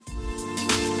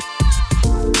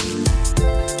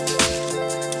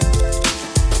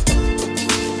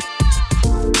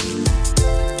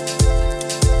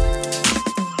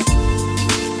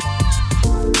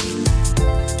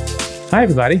Hi,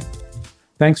 everybody.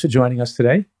 Thanks for joining us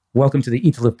today. Welcome to the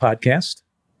Eat to Live podcast.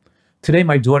 Today,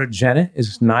 my daughter Jenna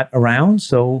is not around,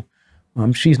 so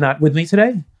she's not with me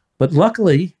today. But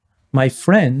luckily, my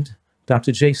friend,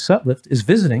 Dr. Jay Sutliffe, is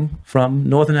visiting from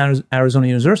Northern Arizona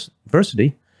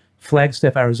University,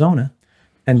 Flagstaff, Arizona.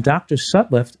 And Dr.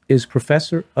 Sutliffe is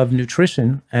professor of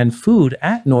nutrition and food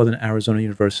at Northern Arizona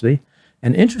University.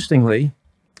 And interestingly,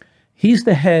 he's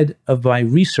the head of my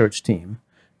research team.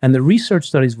 And the research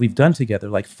studies we've done together,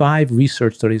 like 5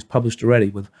 research studies published already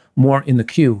with more in the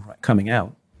queue coming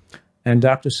out. And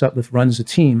Dr. Sutliffe runs a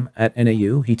team at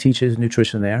NAU. He teaches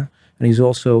nutrition there, and he's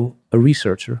also a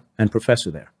researcher and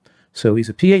professor there. So he's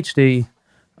a PhD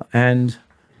and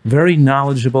very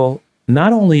knowledgeable,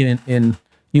 not only in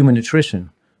human nutrition,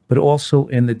 but also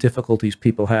in the difficulties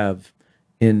people have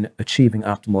in achieving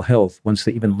optimal health once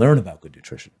they even learn about good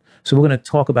nutrition. So we're going to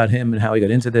talk about him and how he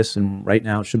got into this, and right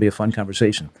now it should be a fun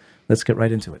conversation. Let's get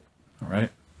right into it. All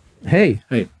right. Hey.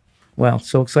 Hey. Well,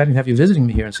 so exciting to have you visiting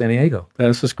me here in San Diego.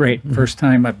 This is great. First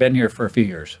time I've been here for a few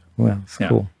years. Well, it's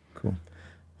cool.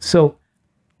 So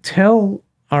tell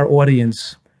our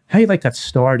audience how you got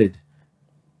started,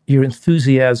 your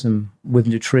enthusiasm with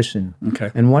nutrition,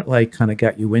 and what kind of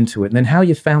got you into it, and then how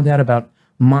you found out about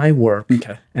my work,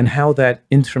 and how that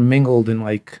intermingled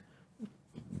and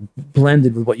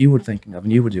blended with what you were thinking of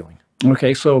and you were doing.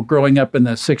 Okay, so growing up in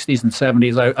the 60s and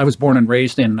 70s, I was born and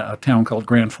raised in a town called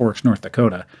Grand Forks, North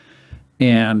Dakota.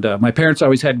 And my parents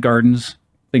always had gardens,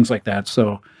 things like that.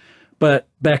 So, but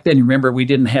back then, you remember, we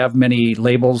didn't have many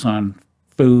labels on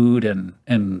food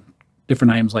and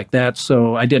different items like that.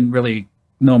 So I didn't really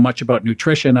know much about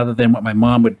nutrition other than what my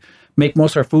mom would make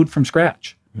most of our food from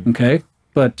scratch. Okay,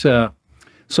 but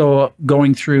so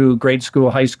going through grade school,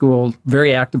 high school,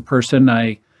 very active person.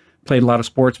 I played a lot of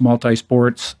sports,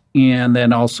 multi-sports, and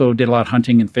then also did a lot of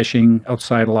hunting and fishing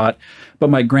outside a lot.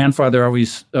 But my grandfather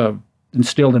always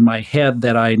instilled in my head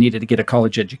that I needed to get a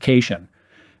college education.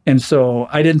 And so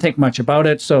I didn't think much about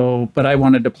it. But I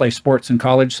wanted to play sports in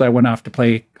college, so I went off to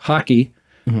play hockey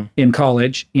in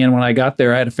college. And when I got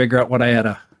there, I had to figure out what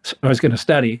I was going to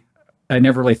study. I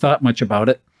never really thought much about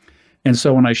it. And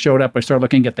so when I showed up, I started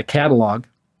looking at the catalog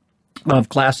of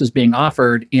classes being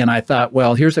offered, and I thought,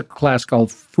 well, here's a class called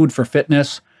Food for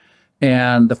Fitness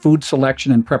and the Food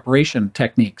Selection and Preparation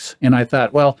Techniques. And I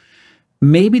thought, well,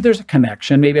 maybe there's a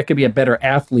connection. Maybe I could be a better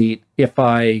athlete if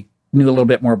I knew a little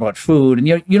bit more about food. And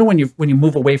you know when you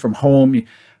move away from home,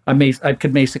 I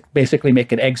could basically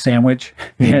make an egg sandwich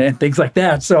and things like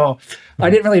that. So I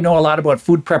didn't really know a lot about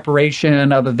food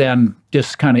preparation other than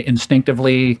just kind of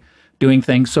instinctively doing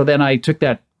things. So then I took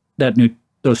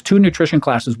those 2 nutrition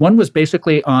classes. One was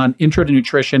basically on intro to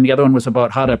nutrition. The other one was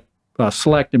about how to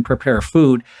select and prepare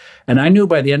food. And I knew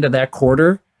by the end of that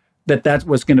quarter that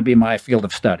was going to be my field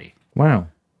of study. Wow.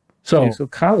 So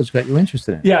college got you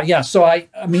interested in it. Yeah. So I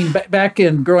mean, back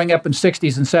in growing up in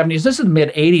 60s and 70s, this is mid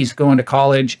 80s going to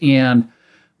college, and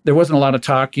there wasn't a lot of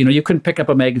talk. You couldn't pick up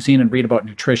a magazine and read about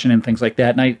nutrition and things like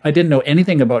that. And I didn't know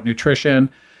anything about nutrition,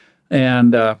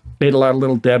 and ate a lot of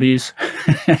Little Debbie's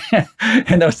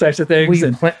and those types of things.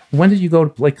 When did you go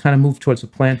to kind of move towards a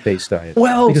plant-based diet?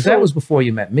 Well, because that was before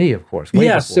you met me, of course.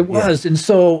 Yes, it was. And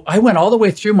so I went all the way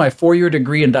through my 4-year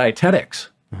degree in dietetics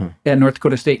at North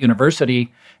Dakota State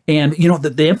University. And,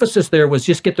 the emphasis there was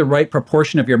just get the right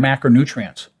proportion of your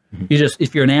macronutrients.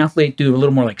 If you're an athlete, do a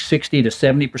little more like 60 to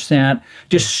 70%.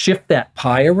 Just shift that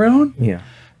pie around. Yeah.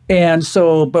 And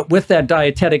so, but with that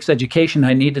dietetics education,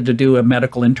 I needed to do a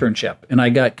medical internship, and I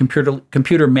got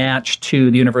computer matched to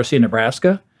the University of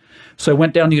Nebraska. So I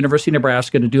went down to the University of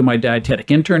Nebraska to do my dietetic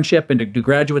internship and to do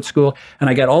graduate school, and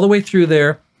I got all the way through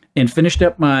there and finished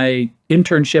up my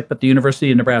internship at the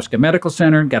University of Nebraska Medical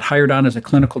Center and got hired on as a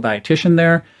clinical dietitian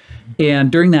there.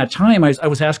 And during that time, I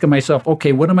was asking myself,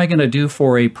 okay, what am I going to do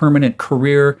for a permanent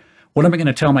career? What am I going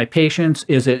to tell my patients?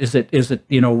 Is it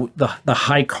the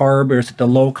high carb, or is it the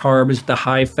low carb? Is it the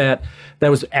high fat?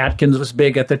 Atkins was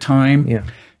big at the time. Yeah.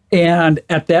 And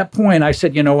at that point, I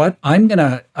said, you know what?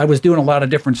 I was doing a lot of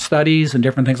different studies and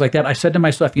different things like that. I said to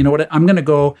myself, you know what? I'm going to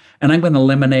go and I'm going to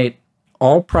eliminate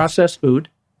all processed food.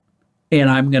 And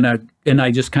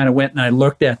I just kind of went and I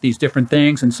looked at these different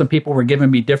things, and some people were giving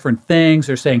me different things.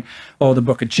 They're saying, oh, the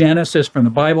book of Genesis from the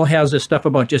Bible has this stuff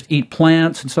about just eat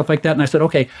plants and stuff like that. And I said,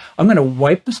 okay, I'm going to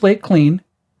wipe the slate clean,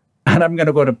 and I'm going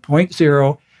to go to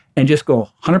 0.0 and just go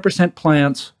 100%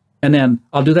 plants. And then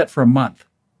I'll do that for a month.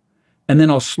 And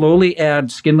then I'll slowly add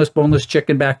skinless, boneless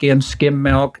chicken back in, skim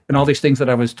milk, and all these things that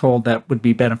I was told that would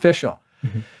be beneficial.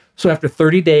 Mm-hmm. So after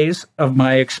 30 days of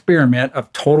my experiment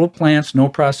of total plants, no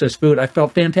processed food, I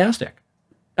felt fantastic.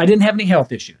 I didn't have any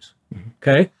health issues,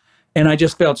 okay? And I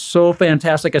just felt so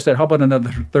fantastic. I said, how about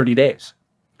another 30 days?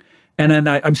 And then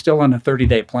I'm still on a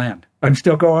 30-day plan. I'm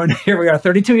still going. Here we are,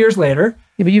 32 years later.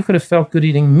 Yeah, but you could have felt good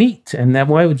eating meat, and that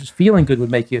why would just feeling good would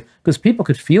make you, because people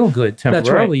could feel good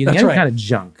temporarily eating any kind of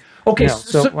junk. Okay,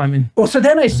 so I mean, well, so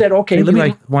then I said, okay, let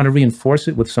me want to reinforce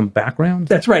it with some background.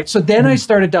 That's right. So then I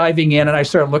started diving in, and I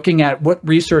started looking at what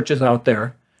research is out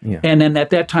there. Yeah. And then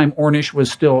at that time, Ornish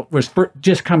was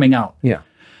just coming out. Yeah.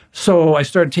 So I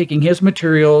started taking his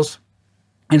materials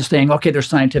and saying, okay, there's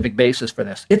scientific basis for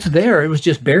this. It's there. It was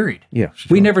just buried. Yeah.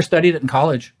 Sure. We never studied it in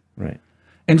college. Right.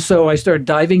 And so I started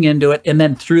diving into it. And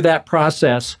then through that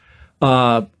process,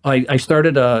 I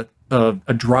started a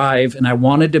drive, and I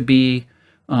wanted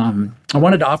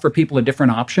to offer people a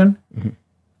different option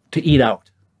to eat out.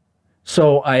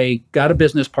 So I got a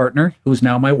business partner who's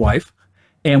now my wife,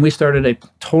 and we started a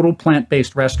total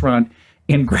plant-based restaurant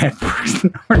in Grand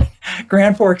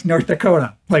Forks, North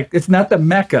Dakota. Like, it's not the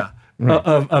mecca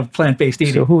of plant-based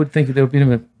eating. So who would think there would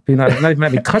be not even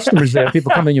any customers there?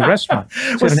 People come in your restaurant.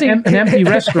 So an empty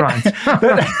restaurant.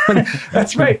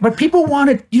 That's right. But people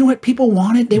wanted, you know what people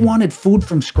wanted? They wanted food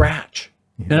from scratch.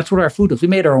 Yeah. And that's what our food was. We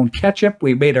made our own ketchup.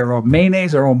 We made our own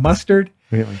mayonnaise, our own mustard.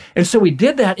 Really? And so we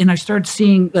did that, and I started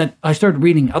seeing that. I started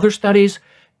reading other studies,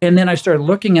 and then I started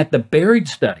looking at the buried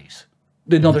studies.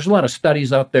 You know, there's a lot of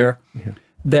studies out there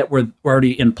that were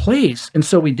already in place, and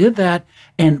so we did that,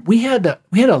 and we had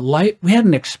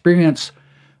an experience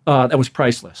that was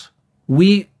priceless.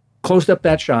 We closed up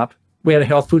that shop. We had a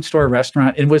health food store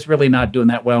restaurant, and it was really not doing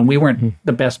that well, and we weren't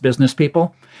the best business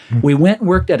people. We went and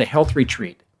worked at a health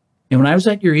retreat, and when I was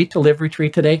at your Eat to Live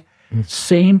retreat today,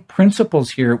 same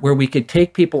principles here, where we could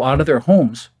take people out of their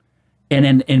homes and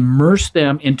then immerse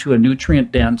them into a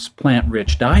nutrient-dense,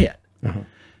 plant-rich diet.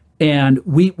 And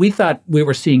we thought we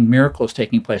were seeing miracles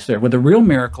taking place there. Well, the real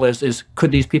miracle is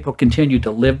could these people continue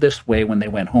to live this way when they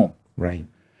went home? Right.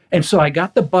 And so I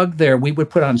got the bug there. We would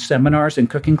put on seminars and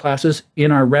cooking classes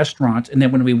in our restaurants. And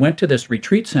then when we went to this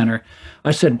retreat center,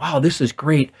 I said, wow, this is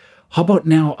great. How about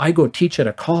now I go teach at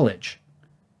a college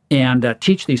and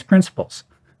teach these principles?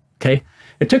 Okay.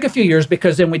 It took a few years,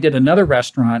 because then we did another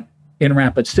restaurant in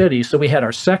Rapid City. So we had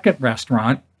our second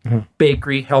restaurant,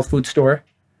 bakery, health food store.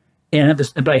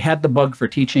 But I had the bug for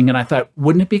teaching, and I thought,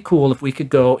 wouldn't it be cool if we could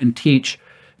go and teach?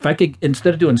 If I could,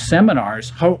 instead of doing seminars,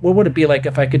 what would it be like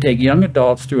if I could take young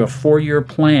adults through a 4-year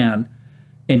plan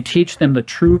and teach them the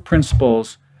true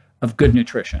principles of good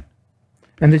nutrition?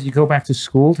 And did you go back to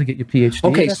school to get your PhD?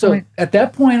 Okay, so at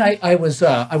that point, I was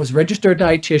registered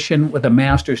dietitian with a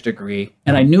master's degree,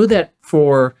 and I knew that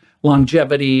for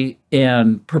longevity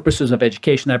and purposes of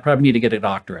education, I probably need to get a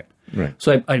doctorate. Right.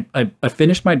 So I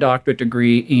finished my doctorate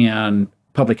degree in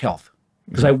public health,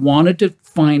 because I wanted to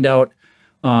find out.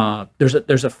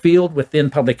 There's a field within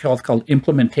public health called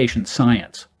implementation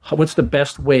science. What's the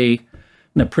best way,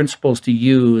 the principles to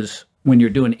use when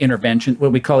you're doing intervention,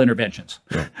 what we call interventions.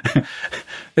 Right.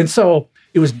 And so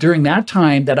it was during that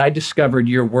time that I discovered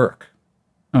your work.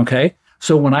 Okay.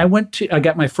 So when I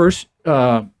got my first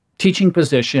teaching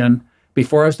position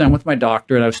before I was done with my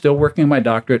doctorate. I was still working on my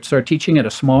doctorate, started teaching at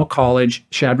a small college,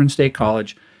 Shadron State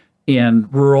College, in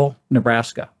rural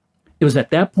Nebraska. It was at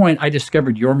that point I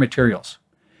discovered your materials.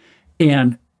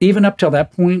 And even up till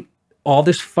that point, all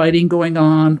this fighting going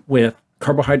on with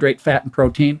carbohydrate, fat, and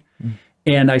protein.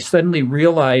 And I suddenly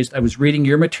realized I was reading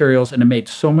your materials, and it made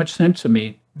so much sense to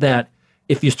me that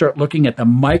if you start looking at the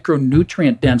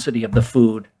micronutrient density of the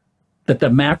food, that the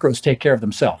macros take care of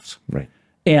themselves. Right.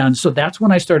 And so that's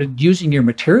when I started using your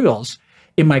materials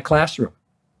in my classroom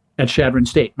at Shadron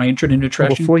State, my intro to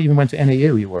nutrition. Before you even went to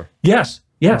NAU, you were? Yes.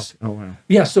 Oh, wow.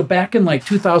 Yeah, so back in like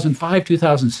 2005,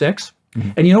 2006,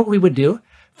 and you know what we would do?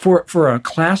 For a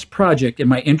class project in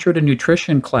my intro to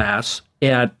nutrition class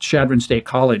at Shadron State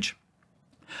College,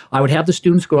 I would have the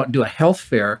students go out and do a health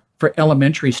fair for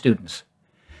elementary students.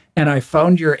 And I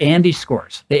found your ANDI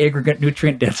scores, the aggregate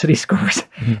nutrient density scores,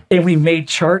 and we made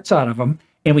charts out of them,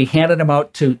 and we handed them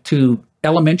out to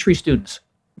elementary students,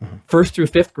 first through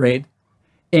fifth grade,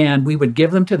 and we would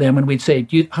give them to them, and we'd say,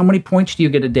 how many points do you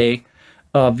get a day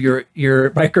of your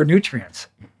micronutrients?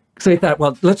 So they thought,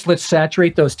 well, let's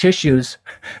saturate those tissues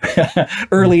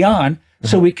early on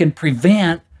so we can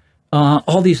prevent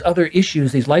all these other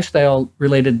issues, these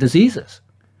lifestyle-related diseases.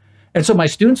 And so my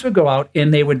students would go out,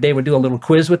 and they would do a little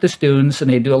quiz with the students, and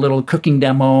they'd do a little cooking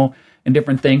demo and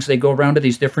different things. They go around to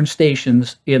these different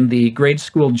stations in the grade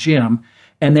school gym,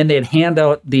 and then they'd hand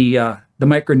out the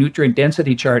micronutrient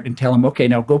density chart and tell them, okay,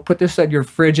 now go put this at your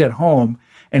fridge at home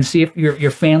and see if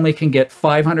your family can get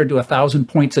 500 to 1,000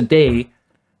 points a day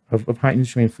of high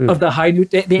nutrient food. Of the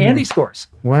ANDI scores.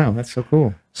 Wow, that's so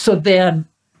cool. So then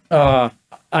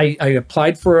I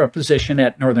applied for a position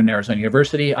at Northern Arizona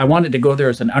University. I wanted to go there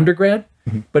as an undergrad,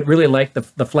 but really liked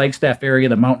the Flagstaff area,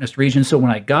 the mountainous region. So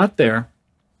when I got there,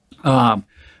 I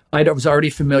was already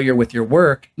familiar with your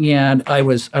work, and I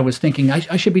was thinking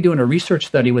I should be doing a research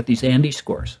study with these Andy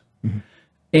scores.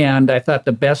 And I thought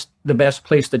the best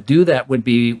place to do that would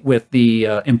be with the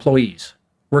employees,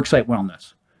 worksite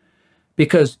wellness,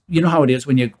 because you know how it is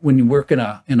when you work in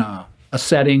a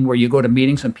setting where you go to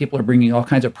meetings and people are bringing all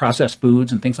kinds of processed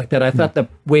foods and things like that. I thought the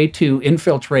way to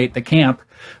infiltrate the camp,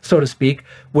 so to speak,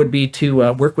 would be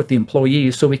to work with the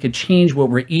employees so we could change what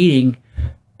we're eating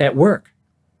at work.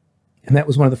 And that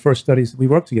was one of the first studies that we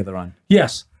worked together on.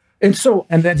 Yes. And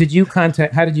then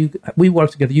we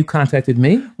worked together, you contacted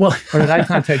me? Well, or did I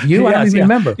contact you? I don't even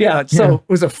remember. Yeah. So it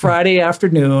was a Friday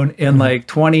afternoon in like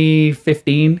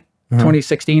 2015,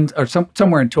 2016, or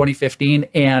somewhere in 2015.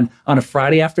 And on a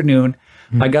Friday afternoon,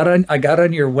 I got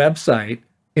on your website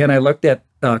and I looked at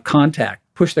contact,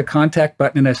 pushed the contact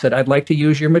button, and I said, I'd like to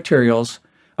use your materials.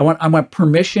 I want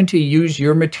permission to use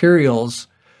your materials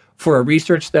for a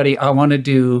research study I want to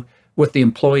do with the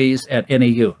employees at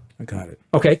NAU. I got it.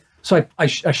 Okay. So I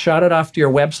shot it off to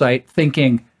your website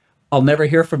thinking, I'll never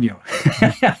hear from you,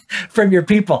 from your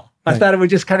people. I thought it would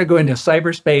just kind of go into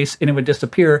cyberspace and it would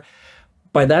disappear.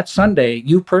 By that Sunday,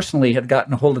 you personally had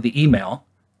gotten a hold of the email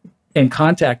and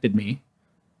contacted me.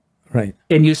 Right.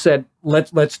 And you said, let's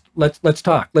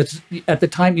talk. At the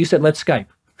time you said, let's Skype.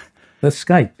 Let's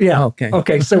Skype. Yeah. Oh, okay.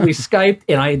 Okay. So we Skyped,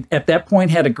 and I, at that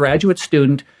point, had a graduate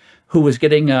student who was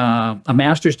getting a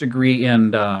master's degree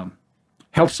in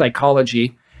health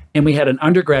psychology, and we had an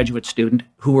undergraduate student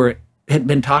who had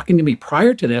been talking to me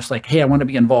prior to this, like, hey, I want to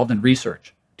be involved in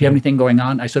research. Do you have anything going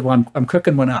on? I said, well, I'm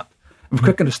cooking one up. I'm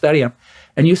cooking a study up.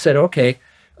 And you said, okay.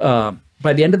 By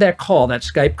the end of that call, that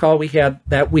Skype call we had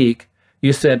that week,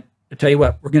 you said, I tell you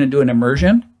what, we're going to do an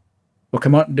immersion. We'll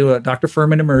come out and do a Dr.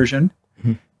 Fuhrman immersion.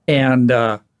 And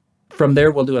from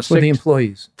there, we'll do a For the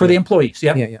employees. For the employees,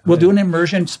 yeah. We'll do an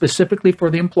immersion specifically for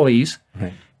the employees.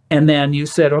 Right. And then you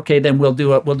said, okay, then we'll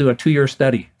do a 2-year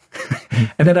study.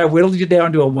 And then I whittled you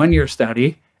down to a 1-year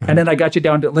study. And then I got you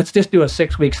down to, let's just do a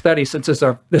 6-week study since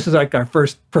this is like our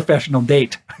first professional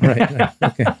date. Right.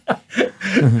 Okay.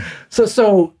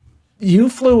 So you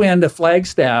flew into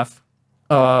Flagstaff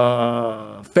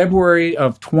February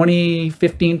of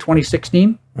 2015,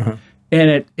 2016,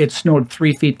 and it snowed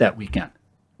 3 feet that weekend.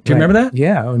 Do you remember that?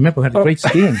 Yeah, I remember. We had great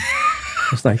skiing.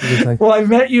 It was like, well, I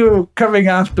met you coming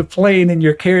off the plane and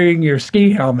you're carrying your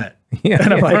ski helmet. Yeah,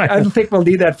 and I'm like, right. I don't think we'll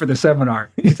need that for the seminar.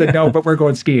 He said, no, but we're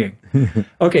going skiing.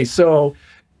 Okay, so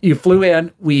you flew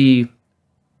in. We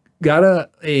got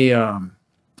a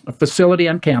facility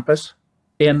on campus,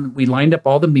 and we lined up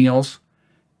all the meals,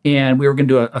 and we were going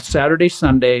to do a Saturday,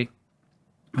 Sunday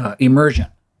immersion.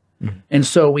 And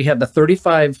so we had the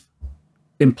 35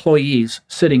 employees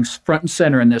sitting front and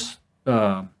center in this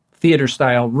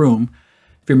theater-style room.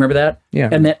 If you remember that, yeah.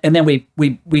 And then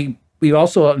we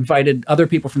also invited other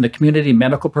people from the community,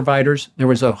 medical providers. There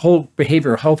was a whole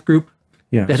behavioral health group.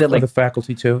 Yeah, that had the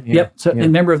faculty too. Yeah. Yep. So and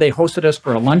remember, they hosted us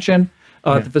for a luncheon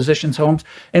at the physicians' homes,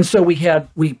 and so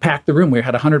we packed the room. We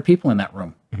had 100 people in that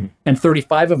room, and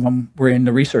 35 of them were in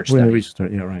the research study.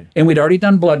 Yeah, right. And we'd already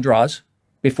done blood draws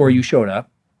before you showed up.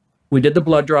 We did the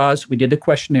blood draws. We did the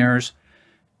questionnaires.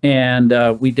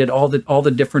 And we did all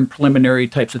the different preliminary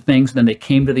types of things. Then they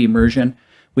came to the immersion.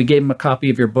 We gave them a copy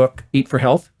of your book, Eat for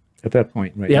Health. At that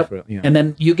point, right? Yep. And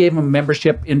then you gave them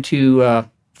membership into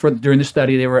during the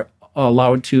study. They were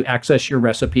allowed to access your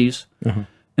recipes and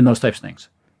those types of things.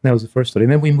 That was the first study.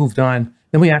 And then we moved on.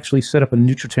 Then we actually set up a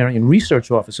nutritarian research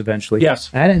office eventually.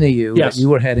 Yes. At NAU. Yes. You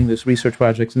were heading this research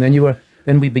project, and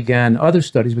then we began other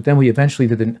studies. But then we eventually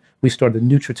we started the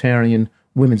nutritarian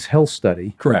women's health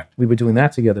study. Correct. We were doing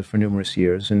that together for numerous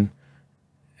years, and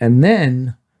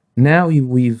then now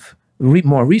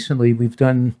more recently we've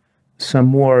done some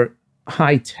more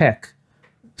high-tech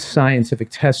scientific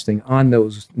testing on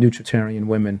those nutritarian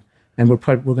women, and we're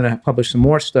going to publish some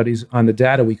more studies on the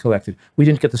data we collected. We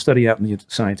didn't get the study out in the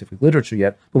scientific literature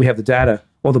yet, but we have the data.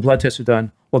 All the blood tests are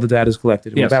done. All the data is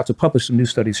collected. We're about to publish some new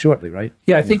studies shortly, right?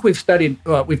 Yeah, I think we've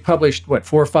published,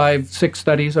 4, 5, 6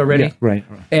 studies already? Yeah, right.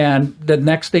 And the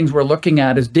next things we're looking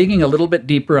at is digging a little bit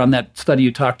deeper on that study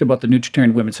you talked about, the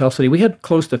Nutritarian Women's Health Study. We had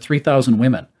close to 3,000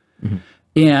 women.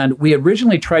 And we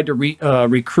originally tried to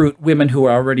recruit women who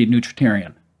are already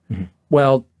nutritarian.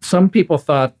 Well, some people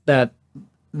thought that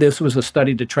this was a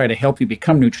study to try to help you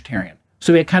become nutritarian.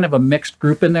 So we had kind of a mixed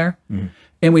group in there.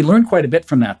 And we learned quite a bit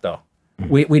from that, though.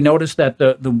 We noticed that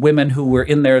the women who were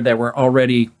in there that were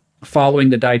already following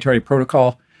the dietary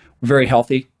protocol were very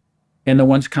healthy. and the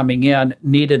ones coming in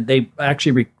they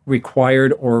actually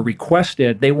required or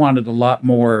requested, they wanted a lot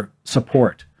more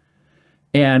support.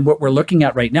 And what we're looking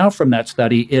at right now from that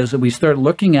study is that we start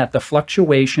looking at the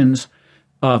fluctuations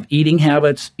of eating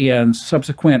habits and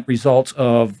subsequent results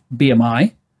of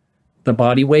BMI, the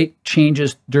body weight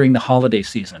changes during the holiday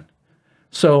season.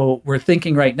 So we're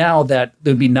thinking right now that it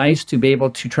would be nice to be able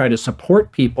to try to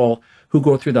support people who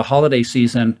go through the holiday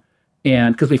season.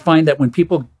 And because we find that when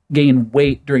people gain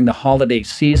weight during the holiday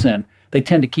season, they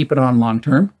tend to keep it on long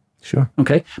term. Sure.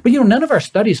 Okay. But, none of our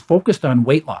studies focused on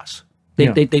weight loss.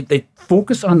 They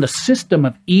focus on the system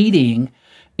of eating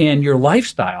and your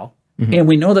lifestyle. Mm-hmm. And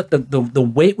we know that the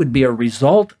weight would be a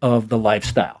result of the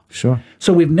lifestyle. Sure.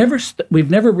 So we've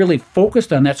never really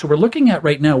focused on that. So we're looking at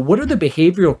right now, what are the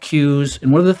behavioral cues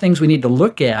and what are the things we need to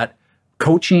look at,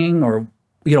 coaching, or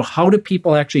how do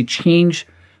people actually change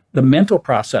the mental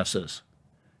processes,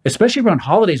 especially around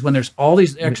holidays when there's all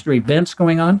these extra events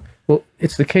going on. Well,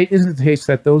 isn't it the case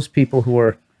that those people who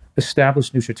are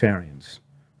established nutritarians,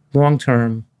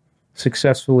 long-term,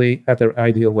 successfully at their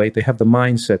ideal weight, they have the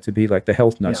mindset to be like the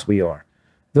health nuts we are.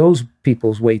 Those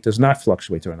people's weight does not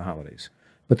fluctuate during the holidays.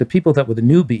 But the people that were the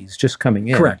newbies just coming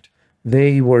in, correct,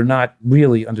 they were not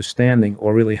really understanding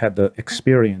or really had the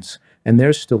experience, and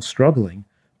they're still struggling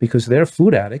because they're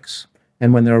food addicts.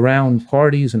 And when they're around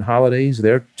parties and holidays,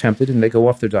 they're tempted and they go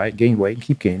off their diet, gain weight, and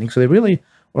keep gaining. So they really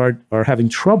are having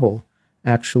trouble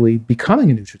actually becoming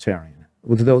a nutritarian.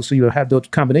 With those, so you have the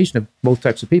combination of both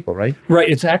types of people, right? Right,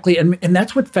 exactly. And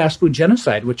that's what fast food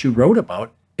genocide, which you wrote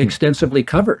about, extensively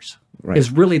covers,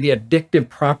 is really the addictive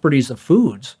properties of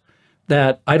foods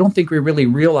that I don't think we really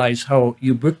realize how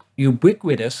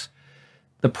ubiquitous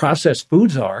the processed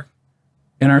foods are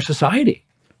in our society.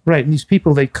 Right, and these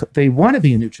people, they want to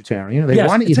be a nutritarian. They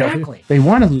want to eat healthy. They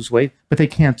want to lose weight, but they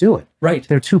can't do it. Right.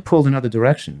 They're too pulled in other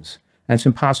directions, and it's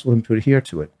impossible for them to adhere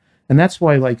to it. And that's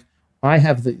why, I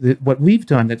have what we've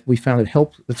done that we found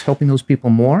that's helping those people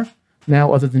more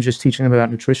now, other than just teaching them about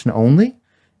nutrition only,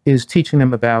 is teaching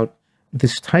them about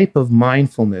this type of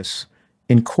mindfulness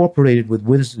incorporated with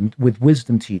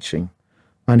wisdom teaching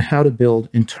on how to build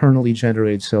internally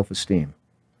generated self-esteem.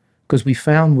 Because we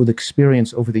found with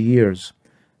experience over the years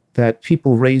that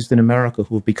people raised in America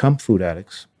who have become food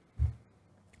addicts,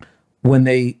 when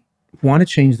they want to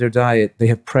change their diet, they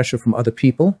have pressure from other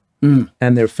people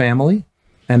and their family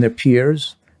and their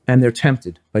peers, and they're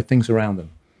tempted by things around them.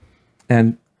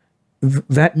 And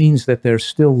that means that they're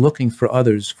still looking for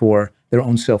others for their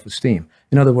own self-esteem.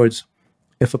 In other words,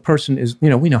 if a person is, we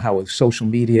know how social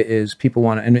media is, people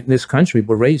want to, and in this country,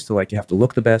 we're raised to you have to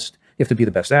look the best, you have to be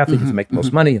the best athlete, you have to make the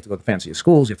most money, you have to go to the fanciest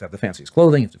schools, you have to have the fanciest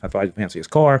clothing, you have to have the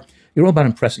fanciest car. You're all about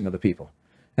impressing other people.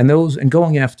 And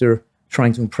going after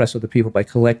trying to impress other people by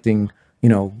collecting,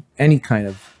 any kind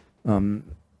of,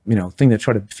 thing that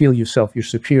try to feel yourself, you're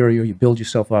superior, you build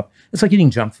yourself up. It's like eating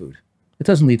junk food. It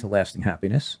doesn't lead to lasting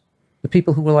happiness. The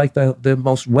people who were like the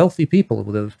most wealthy people,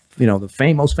 the most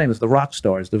famous, the rock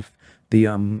stars,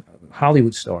 the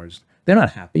Hollywood stars, they're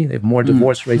not happy. They have more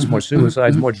divorce rates, more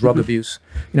suicides, more drug abuse.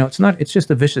 It's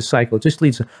just a vicious cycle. It just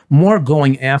leads to more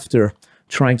going after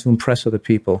trying to impress other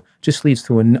people, just leads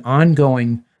to an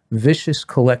ongoing vicious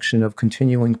collection of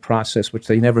continuing process, which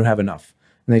they never have enough.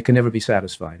 And they can never be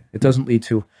satisfied. It doesn't lead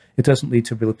to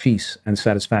real peace and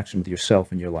satisfaction with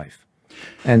yourself and your life.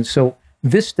 And so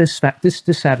this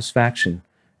dissatisfaction,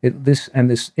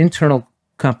 this internal,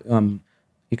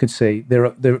 you could say,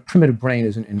 their primitive brain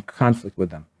is in conflict with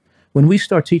them. When we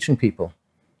start teaching people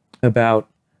about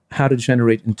how to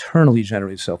generate internally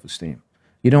generated self-esteem,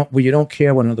 you don't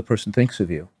care what another person thinks of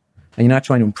you, and you're not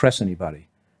trying to impress anybody.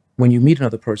 When you meet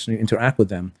another person, you interact with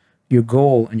them, your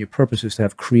goal and your purpose is to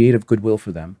have creative goodwill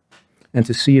for them and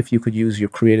to see if you could use your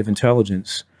creative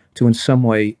intelligence to in some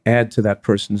way add to that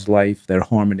person's life, their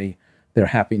harmony, their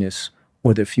happiness,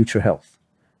 or their future health.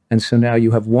 And so now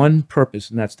you have one purpose,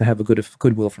 and that's to have a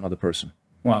goodwill for another person.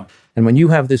 Wow. And when you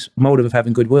have this motive of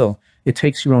having goodwill, it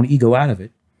takes your own ego out of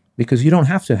it because you don't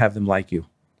have to have them like you,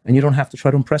 and you don't have to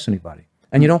try to impress anybody.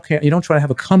 And you don't care, you don't try to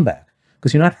have a comeback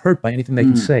because you're not hurt by anything they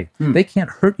can say. They can't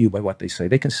hurt you by what they say.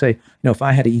 They can say, if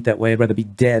I had to eat that way, I'd rather be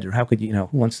dead, or how could you,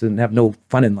 who wants to have no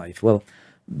fun in life? Well,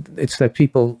 it's that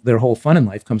people, their whole fun in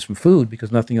life comes from food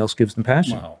because nothing else gives them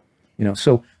passion. Wow.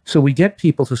 So we get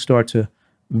people to start to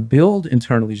build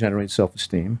internally generated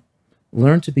self-esteem,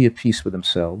 learn to be at peace with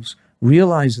themselves,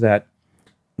 realize that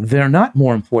they're not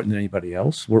more important than anybody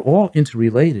else. We're all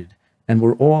interrelated, and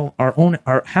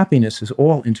our happiness is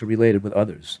all interrelated with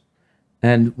others.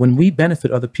 And when we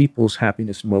benefit other people's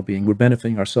happiness and well-being, we're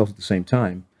benefiting ourselves at the same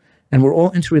time. And we're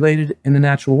all interrelated in the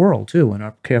natural world, too, in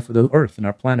our care for the earth and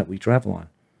our planet we travel on.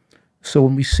 So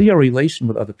when we see our relation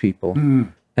with other people,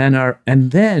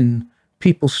 and then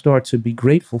people start to be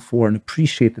grateful for and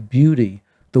appreciate the beauty,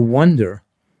 the wonder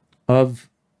of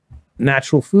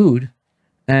natural food,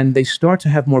 and they start to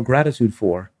have more gratitude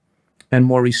for and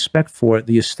more respect for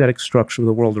the aesthetic structure of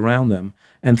the world around them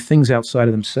and things outside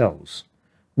of themselves.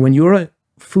 When you're a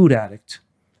food addict,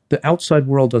 the outside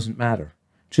world doesn't matter.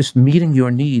 Just meeting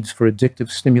your needs for addictive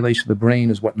stimulation of the brain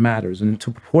is what matters. And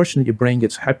to the proportion that your brain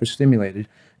gets hyperstimulated,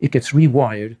 it gets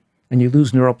rewired, and you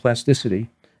lose neuroplasticity,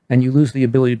 and you lose the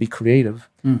ability to be creative,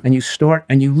 and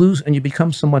you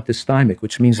become somewhat dysthymic,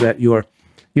 which means that you're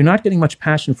not getting much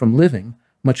passion from living,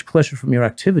 much pleasure from your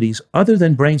activities, other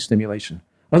than brain stimulation,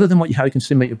 other than how you can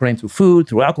stimulate your brain through food,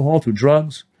 through alcohol, through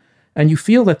drugs. And you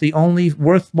feel that the only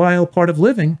worthwhile part of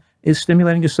living is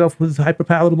stimulating yourself with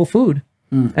hyperpalatable food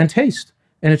and taste.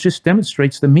 And it just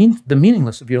demonstrates the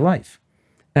meaningless of your life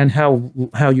and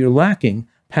how you're lacking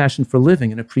passion for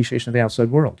living and appreciation of the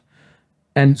outside world.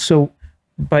 And so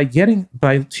by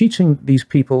teaching these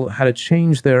people how to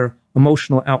change their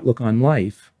emotional outlook on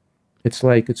life, it's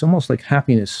almost like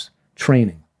happiness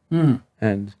training.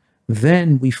 And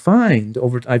then we find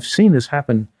I've seen this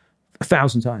happen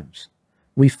 1,000 times.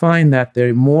 We find that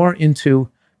they're more into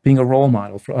being a role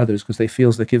model for others because they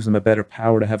feel that gives them a better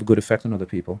power to have a good effect on other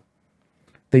people.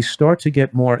 They start to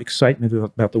get more excitement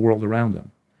about the world around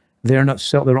them. Their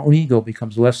own ego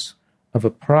becomes less of a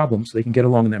problem, so they can get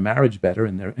along in their marriage better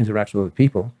and their interaction with other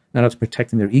people. Now it's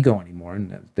protecting their ego anymore,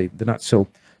 and they're not so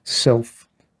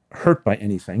self-hurt by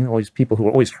anything. All these people who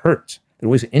are always hurt, they're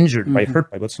always injured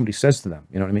hurt by what somebody says to them.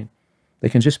 You know what I mean? They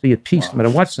can just be at peace no matter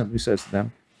what somebody says to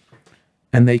them,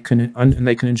 and they can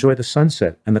enjoy the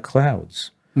sunset and the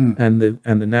clouds and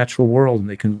the natural world, and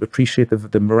they can appreciate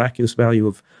the miraculous value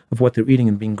of what they're eating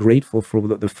and being grateful for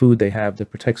the food they have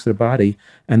that protects their body,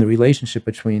 and the relationship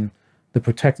between the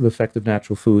protective effect of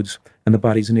natural foods and the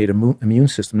body's innate immune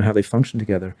system and how they function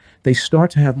together. They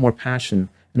start to have more passion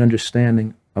and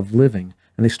understanding of living,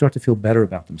 and they start to feel better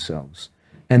about themselves.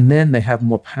 And then they have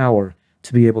more power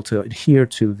to be able to adhere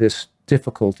to this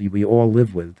difficulty we all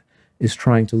live with, is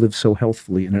trying to live so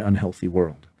healthfully in an unhealthy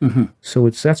world. So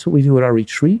that's what we do at our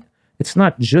retreat. It's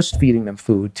not just feeding them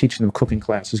food, teaching them cooking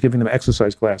classes, giving them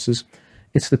exercise classes.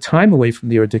 It's the time away from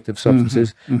their addictive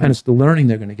substances, and it's the learning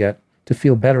they're going to get to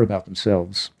feel better about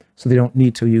themselves, so they don't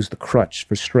need to use the crutch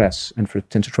for stress and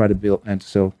to try to build, and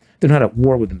so they're not at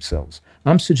war with themselves.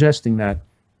 I'm suggesting that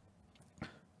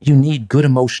you need good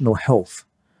emotional health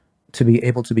to be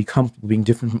able to be comfortable being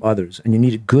different from others, and you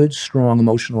need a good, strong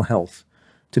emotional health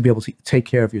to be able to take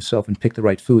care of yourself and pick the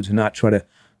right foods and not try to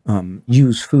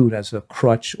use food as a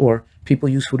crutch, or people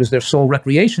use food as their sole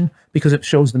recreation because it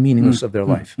shows the meaningless of their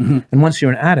life. And once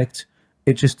you're an addict,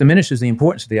 it just diminishes the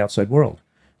importance of the outside world.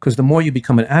 Because the more you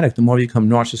become an addict, the more you become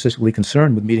narcissistically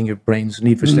concerned with meeting your brain's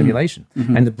need for stimulation.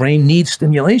 And the brain needs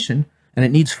stimulation, and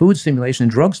it needs food stimulation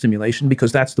and drug stimulation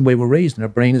because that's the way we're raised. And our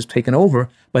brain is taken over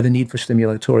by the need for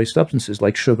stimulatory substances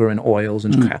like sugar and oils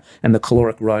and the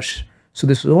caloric rush. So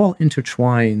this is all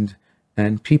intertwined,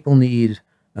 and people need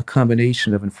a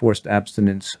combination of enforced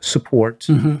abstinence, support,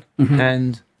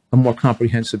 and a more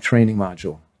comprehensive training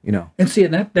module, And see,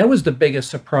 and that was the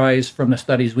biggest surprise from the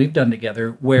studies we've done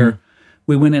together, where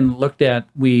we went and looked at,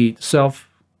 they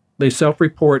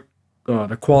self-report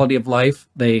the quality of life.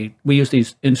 We use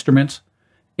these instruments,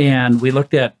 and we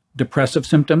looked at depressive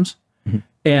symptoms.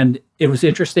 And it was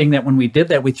interesting that when we did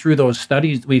that, we threw those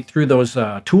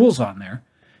tools on there.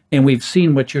 And we've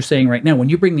seen what you're saying right now. When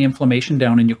you bring the inflammation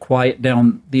down and you quiet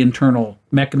down the internal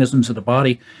mechanisms of the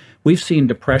body, we've seen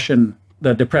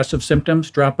the depressive symptoms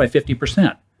drop by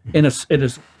 50%. And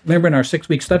remember in our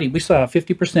 6-week study, we saw a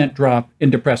 50% drop in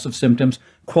depressive symptoms,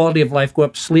 quality of life go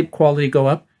up, sleep quality go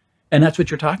up, and that's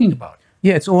what you're talking about.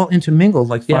 Yeah, it's all intermingled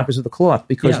like fibers of the cloth,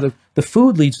 because the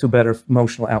food leads to a better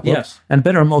emotional outlook, and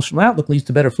better emotional outlook leads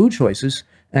to better food choices.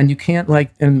 And you can't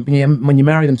and when you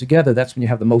marry them together, that's when you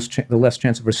have the less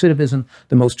chance of recidivism,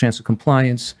 the most chance of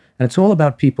compliance. And it's all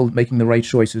about people making the right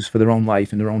choices for their own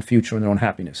life and their own future and their own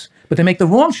happiness. But they make the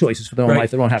wrong choices for their own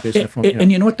life, their own happiness.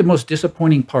 And you know what the most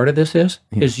disappointing part of this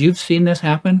is you've seen this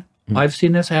happen, I've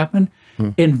seen this happen,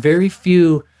 and very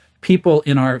few people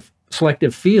in our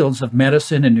selective fields of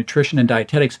medicine and nutrition and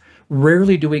dietetics,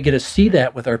 rarely do we get to see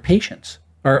that with our patients,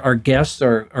 our guests,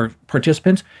 our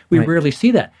participants. We rarely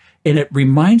see that. And it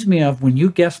reminds me of when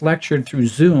you guest lectured through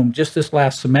Zoom just this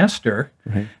last semester.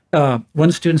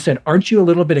 One student said, "Aren't you a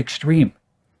little bit extreme?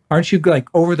 Aren't you like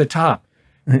over the top?"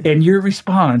 And your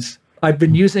response, I've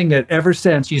been using it ever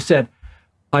since. You said,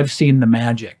 "I've seen the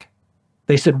magic."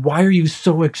 They said, "Why are you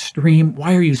so extreme?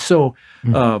 Why are you so,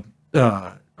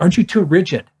 aren't you too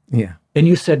rigid?" Yeah. And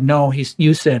you said, no,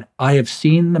 you said, I have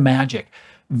seen the magic.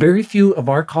 Very few of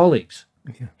our colleagues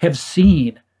have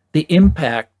seen the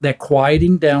impact that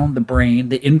quieting down the brain,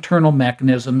 the internal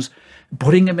mechanisms,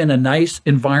 putting them in a nice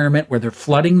environment where they're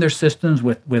flooding their systems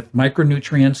with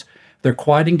micronutrients, they're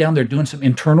quieting down, they're doing some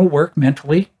internal work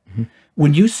mentally.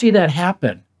 When you see that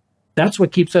happen, that's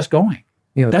what keeps us going.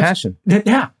 You know, passion.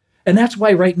 Yeah. And that's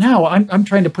why right now I'm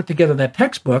trying to put together that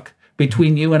textbook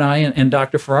between you and I and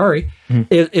Dr. Ferrari.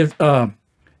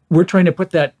 We're trying to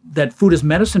put that food as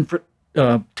medicine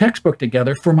textbook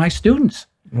together for my students.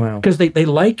 Wow. Because they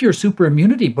like your super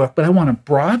immunity book, but I want to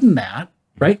broaden that,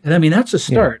 right? And I mean, that's a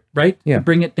start, right? Yeah. To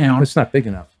bring it down. It's not big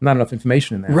enough. Not enough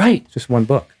information in there. Right. It's just one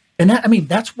book. And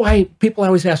that's why people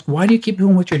always ask, why do you keep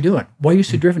doing what you're doing? Why are you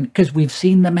so driven? Because we've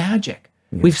seen the magic.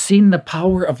 Yeah. We've seen the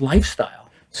power of lifestyle.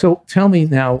 So tell me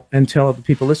now, and tell the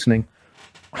people listening,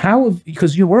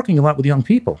 because you're working a lot with young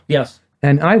people. Yes.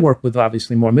 And I work with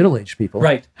obviously more middle-aged people.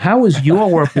 Right. How is your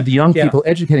work with the young people,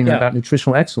 educating them about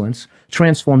nutritional excellence,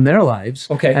 transform their lives?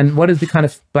 Okay. And what is the kind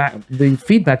of the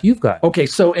feedback you've got? Okay.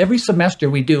 So every semester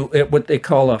we do what they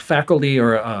call a faculty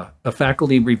or a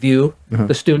faculty review.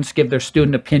 The students give their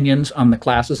student opinions on the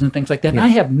classes and things like that. And I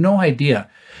have no idea,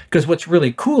 because what's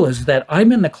really cool is that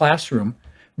I'm in the classroom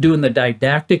doing the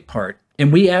didactic part,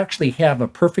 and we actually have a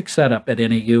perfect setup at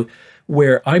NAU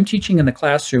where I'm teaching in the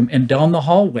classroom, and down the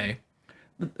hallway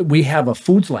we have a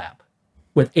foods lab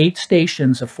with 8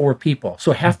 stations of 4 people.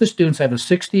 So half the students have a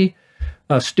 60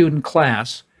 student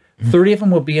class. 30 of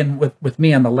them will be in with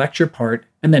me on the lecture part.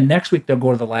 And then next week they'll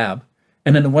go to the lab.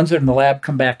 And then the ones that are in the lab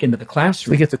come back into the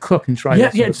classroom. They get to cook and try. Yeah,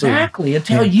 exactly.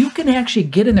 Until you can actually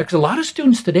get in there. Because a lot of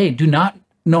students today do not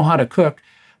know how to cook.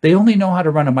 They only know how to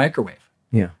run a microwave.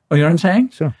 Yeah. Oh, you know what I'm saying?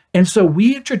 Sure. And so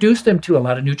we introduce them to a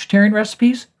lot of nutritarian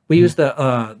recipes. We use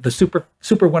the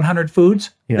Super 100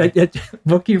 Foods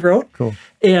book you wrote. Cool.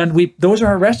 And those are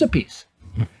our recipes.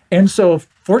 And so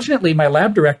fortunately, my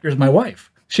lab director is my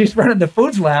wife. She's running the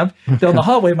foods lab down the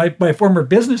hallway, my former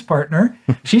business partner.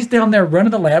 She's down there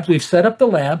running the labs. We've set up the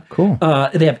lab. Cool.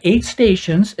 They have 8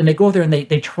 stations, and they go there and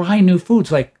they try new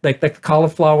foods like the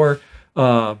cauliflower.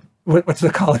 What's the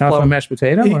cauliflower? Cauliflower mashed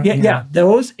potato? Yeah,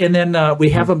 those. And then we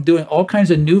have them doing all kinds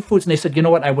of new foods. And they said, you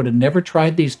know what? I would have never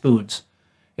tried these foods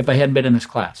if I hadn't been in this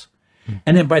class.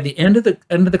 And then by the end of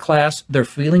the class, they're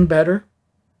feeling better.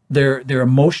 Their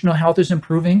emotional health is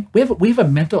improving. We have a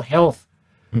mental health.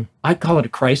 I call it a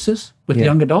crisis with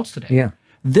young adults today. Yeah.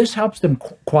 This helps them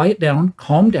quiet down,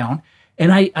 calm down.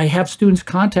 And I have students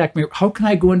contact me. How can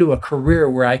I go into a career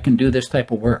where I can do this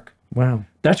type of work? Wow.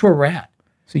 That's where we're at.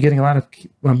 So you're getting a lot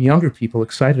of younger people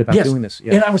excited about doing this.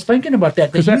 Yeah. And I was thinking about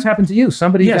that. Because that's happened to you.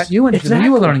 Somebody got you into when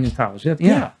you were learning in college.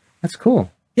 Yeah. That's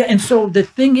cool. Yeah, and so the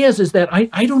thing is that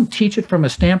I don't teach it from a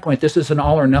standpoint, this is an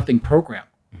all or nothing program.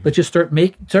 Let's just start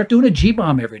doing a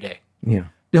G-bomb every day. Yeah.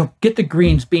 Get the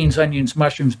greens, beans, onions,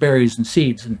 mushrooms, berries, and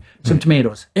seeds, and some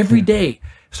tomatoes. Every day,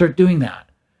 start doing that.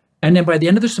 And then by the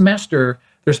end of the semester,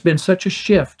 there's been such a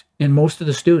shift in most of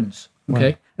the students.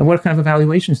 Okay. Wow. And what kind of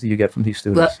evaluations do you get from these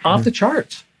students? Off the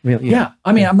charts. Really? Yeah.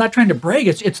 I mean, I'm not trying to brag.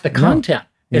 It's the content.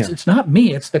 It's not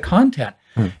me. It's the content.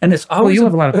 And it's always you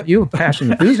have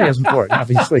passion and enthusiasm for it,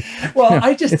 obviously. Well,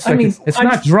 it's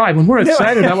not dry. When we're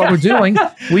excited about what we're doing,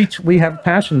 we have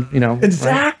passion,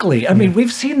 Exactly. Right? I mean,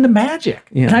 we've seen the magic.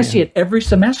 And I see it every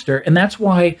semester. And that's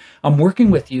why I'm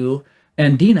working with you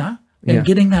and Dina and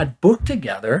getting that book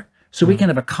together so we can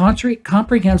have a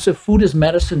comprehensive food as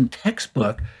medicine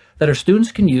textbook that our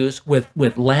students can use with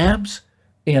labs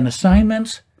and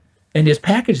assignments and just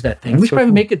package that thing. We should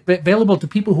probably make it available to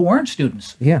people who aren't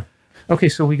students. Yeah. Okay,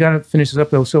 so we got to finish this up,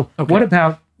 though. So what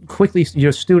about, quickly,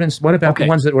 your students, what about the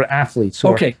ones that were athletes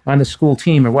or on the school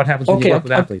team, or what happens when you work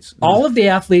with athletes? All of the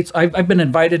athletes, I've been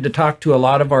invited to talk to a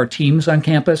lot of our teams on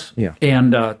campus,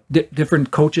 and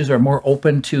different coaches are more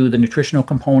open to the nutritional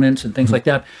components and things like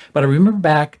that. But I remember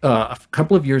back a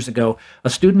couple of years ago, a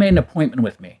student made an appointment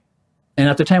with me. And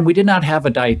at the time, we did not have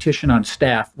a dietitian on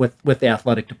staff with the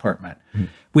athletic department.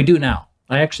 We do now.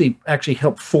 I actually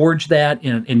helped forge that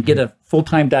and get a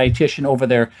full-time dietitian over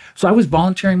there. So I was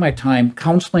volunteering my time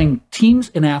counseling teams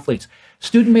and athletes.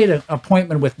 Student made an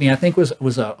appointment with me. I think it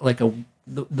was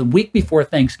the week before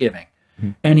Thanksgiving,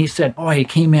 and he said, "Boy, he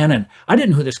came in, and I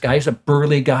didn't know who this guy is. A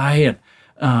burly guy,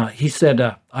 and he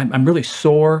said, I'm really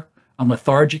sore. I'm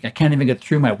lethargic. I can't even get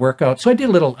through my workout." So I did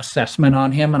a little assessment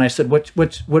on him, and I said, "What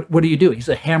do you do?" He's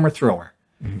a hammer thrower.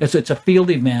 It's a field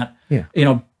event.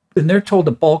 And they're told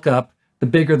to bulk up. The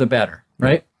bigger, the better,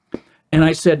 right? And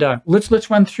I said,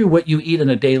 let's run through what you eat in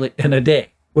a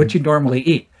day, what you normally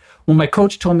eat. Well, my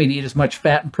coach told me to eat as much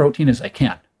fat and protein as I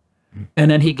can.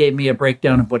 And then he gave me a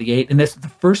breakdown of what he ate. And this is the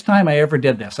first time I ever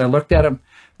did this. I looked at him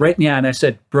right in the eye and I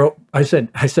said, bro, I said,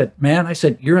 man, I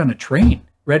said, you're on a train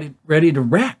ready to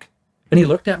wreck. And he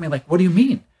looked at me like, what do you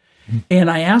mean? And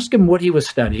I asked him what he was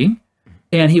studying,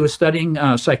 and he was studying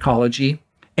psychology.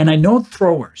 And I know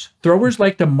throwers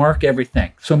like to mark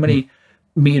everything. So many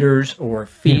meters or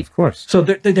feet. Yeah, of course. So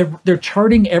they're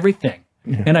charting everything.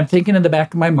 Yeah. And I'm thinking in the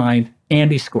back of my mind,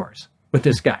 Andy scores with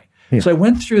this guy. Yeah. So I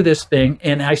went through this thing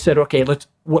and I said, okay,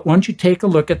 why don't you take a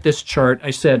look at this chart?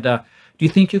 I said, do you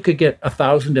think you could get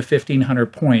 1,000 to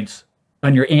 1,500 points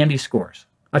on your Andy scores?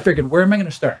 I figured, where am I going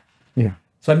to start? Yeah.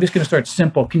 So I'm just going to start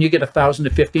simple. Can you get 1,000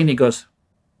 to 15? He goes,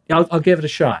 I'll give it a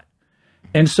shot.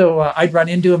 And so I'd run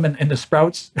into him in the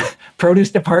Sprouts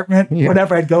produce department,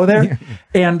 whenever I'd go there.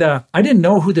 And I didn't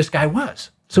know who this guy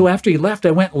was. So after he left,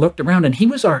 I went and looked around, and he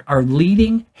was our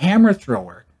leading hammer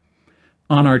thrower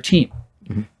on our team.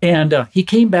 Mm-hmm. And he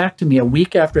came back to me a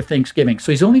week after Thanksgiving.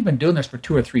 So he's only been doing this for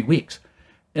 2 or 3 weeks.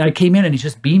 And I came in and he's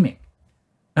just beaming.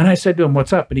 And I said to him,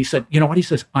 what's up? And he said, you know what? He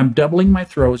says, I'm doubling my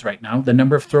throws right now, the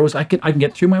number of throws I can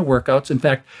get through my workouts. In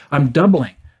fact, I'm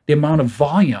doubling the amount of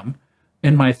volume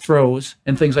in my throws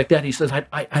and things like that. He says,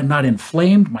 I'm not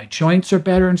inflamed. My joints are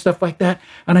better and stuff like that.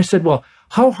 And I said, well,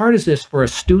 how hard is this for a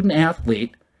student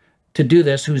athlete to do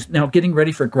this who's now getting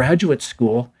ready for graduate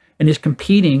school and is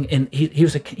competing? And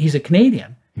he's a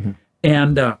Canadian. Mm-hmm.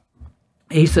 And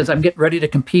he says, I'm getting ready to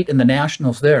compete in the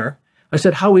nationals there. I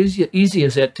said, how easy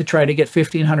is it to try to get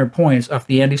 1,500 points off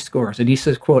the Andy scores? And he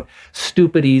says, quote,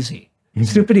 stupid easy. Mm-hmm.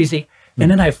 Stupid easy. Mm-hmm.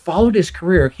 And then I followed his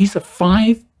career. He's a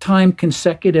 5-time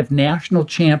consecutive national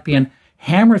champion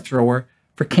hammer thrower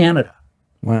for Canada.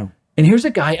 Wow. And here's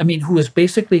a guy, who is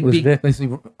basically...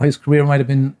 his career might have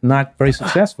been not very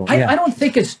successul. I don't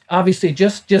think it's obviously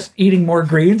just eating more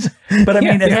greens, but it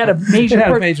had a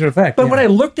major effect. But when I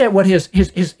looked at what his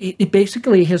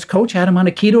coach had him on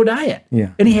a keto diet. Yeah.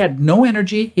 And he had no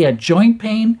energy, he had joint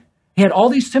pain, he had all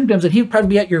these symptoms, and he would probably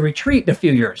be at your retreat in a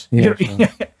few years. Yeah, sure.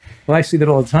 Well, I see that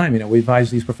all the time. We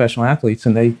advise these professional athletes,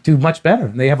 and they do much better.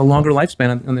 And they have a longer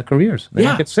lifespan on their careers. They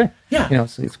don't get sick. Yeah.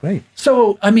 It's great.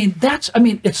 So,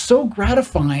 it's so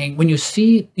gratifying when you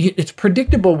see, it's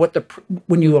predictable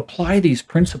when you apply these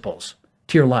principles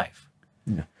to your life.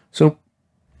 Yeah. So,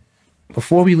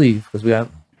 before we leave,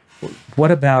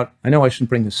 what about, I know I shouldn't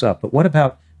bring this up, but what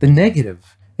about the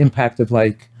negative impact of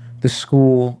the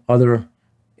school,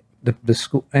 the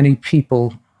school, any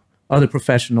people, other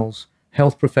professionals,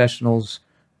 health professionals,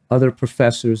 other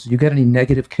professors? You get any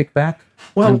negative kickback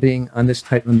on being on this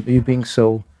type, on you being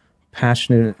so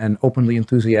passionate and openly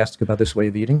enthusiastic about this way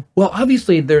of eating? Well,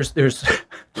 obviously there's a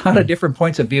lot of different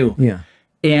points of view. Yeah.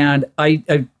 And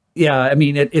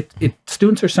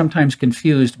students are sometimes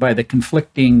confused by the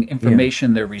conflicting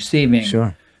information they're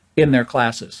receiving in their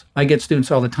classes. I get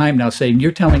students all the time now saying,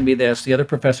 you're telling me this, the other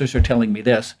professors are telling me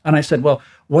this. And I said, well,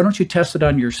 why don't you test it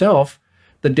on yourself,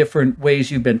 the different ways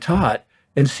you've been taught,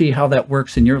 and see how that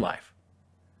works in your life.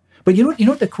 But you know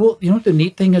what the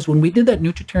neat thing is? When we did that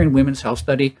Nutritarian Women's Health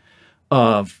Study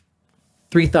of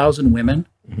 3,000 women,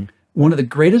 mm-hmm. one of the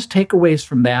greatest takeaways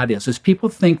from that is people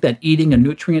think that eating a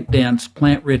nutrient-dense,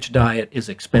 plant-rich diet is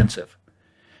expensive.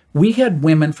 We had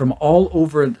women from all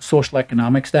over the social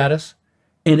economic status,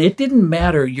 and it didn't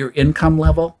matter your income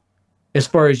level as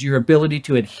far as your ability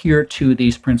to adhere to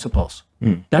these principles.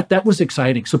 Mm. That was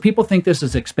exciting. So people think this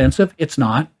is expensive. It's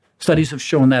not. Studies have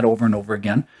shown that over and over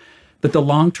again. But the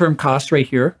long-term costs right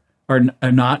here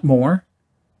are not more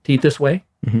to eat this way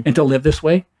mm-hmm. and to live this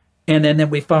way. And then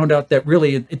we found out that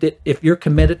really, if you're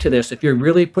committed to this, if you're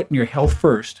really putting your health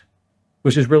first,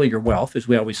 which is really your wealth, as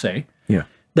we always say,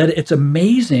 that it's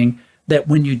amazing that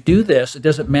when you do this, it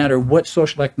doesn't matter what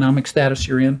social economic status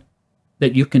you're in,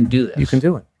 that you can do this. You can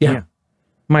do it. Yeah.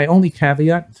 My only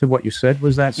caveat to what you said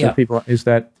was that people is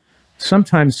that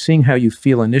sometimes seeing how you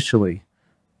feel initially,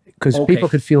 because people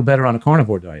could feel better on a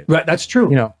carnivore diet. Right, that's true.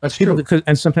 That's true.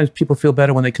 And sometimes people feel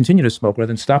better when they continue to smoke rather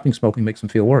than stopping smoking makes them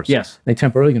feel worse. Yes. They're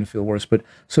temporarily going to feel worse. But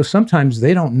so sometimes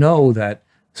they don't know that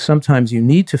sometimes you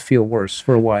need to feel worse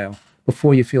for a while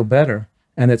before you feel better.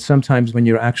 And that sometimes when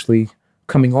you're actually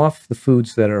coming off the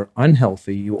foods that are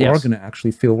unhealthy, you are going to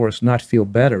actually feel worse, not feel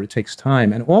better. It takes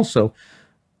time. And also,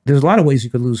 there's a lot of ways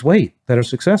you could lose weight that are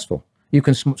successful. You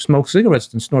can smoke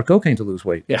cigarettes and snort cocaine to lose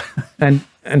weight. Yeah. and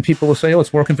people will say, oh,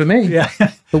 it's working for me. Yeah.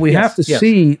 But we have to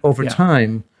see over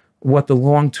time what the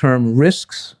long-term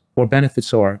risks or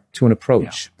benefits are to an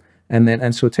approach. Yeah.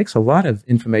 And so it takes a lot of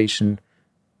information,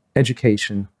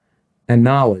 education, and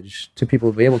knowledge to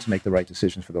people to be able to make the right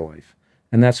decisions for their life.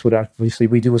 And that's what obviously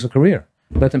we do as a career.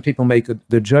 Let them people make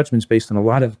their judgments based on a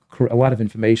lot of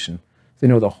information. They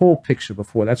know the whole picture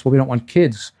before. That's why we don't want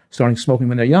kids starting smoking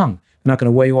when they're young. They're not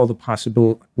going to weigh all the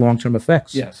possible long-term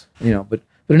effects. Yes. But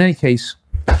in any case,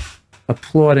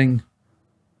 applauding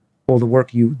all the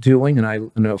work you're doing,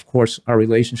 and of course our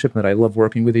relationship, and that I love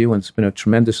working with you, and it's been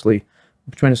tremendously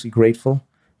grateful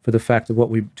for the fact of what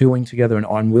we're doing together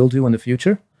and will do in the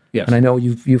future. Yes. And I know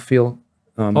you feel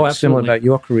similar absolutely. about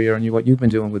your career and what you've been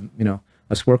doing with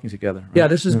us working together. Right? Yeah,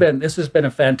 this has been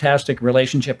a fantastic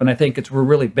relationship, and I think we're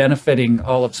really benefiting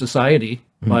all of society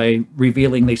by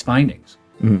revealing these findings.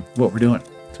 What we're doing.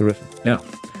 Terrific. Yeah.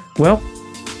 Well,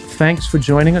 thanks for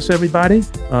joining us, everybody.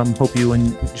 Hope you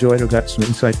enjoyed or got some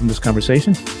insight from this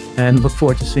conversation, and look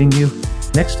forward to seeing you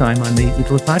next time on the Eat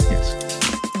to Live podcast.